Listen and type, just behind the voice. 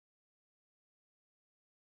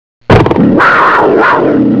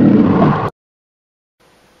Hi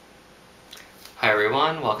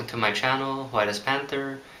everyone, welcome to my channel, Whitest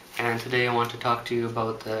Panther, and today I want to talk to you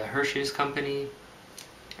about the Hershey's company,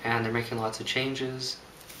 and they're making lots of changes,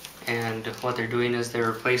 and what they're doing is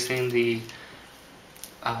they're replacing the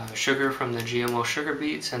sugar from the GMO sugar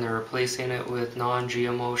beets, and they're replacing it with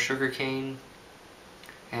non-GMO sugar cane.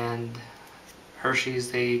 And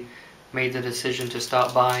Hershey's, they made the decision to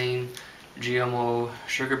stop buying GMO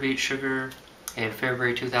sugar beet sugar in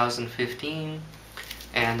February 2015.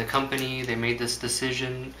 And the company, they made this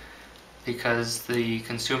decision because the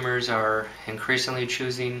consumers are increasingly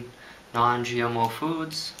choosing non-GMO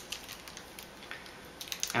foods.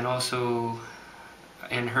 And also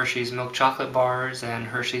in Hershey's milk chocolate bars and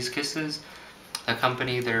Hershey's Kisses, the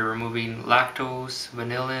company, they're removing lactose,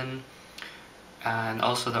 vanillin, and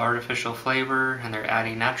also the artificial flavor, and they're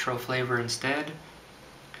adding natural flavor instead.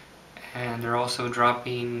 And they're also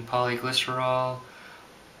dropping polyglycerol,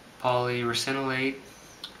 polyresinolate,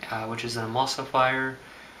 which is an emulsifier,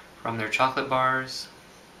 from their chocolate bars.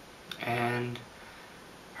 And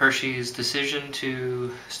Hershey's decision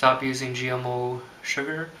to stop using GMO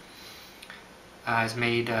sugar has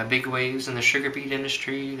made big waves in the sugar beet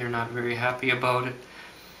industry. They're not very happy about it,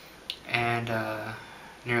 and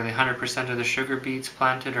nearly 100% of the sugar beets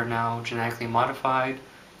planted are now genetically modified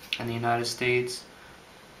in the United States.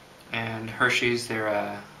 And Hershey's, they're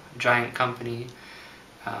a giant company,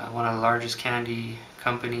 one of the largest candy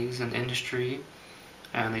companies in the industry,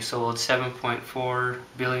 and they sold $7.4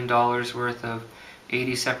 billion worth of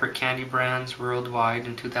 80 separate candy brands worldwide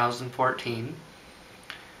in 2014.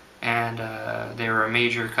 And they were a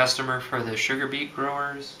major customer for the sugar beet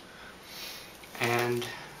growers. And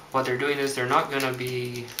what they're doing is they're not going to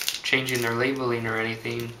be changing their labeling or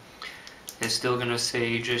anything. It's still going to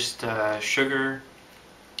say just sugar,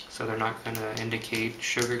 so they're not going to indicate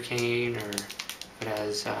sugar cane, or if it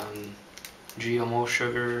has GMO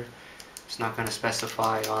sugar. It's not going to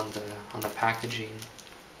specify on the packaging.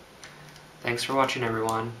 Thanks for watching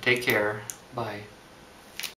everyone. Take care. Bye.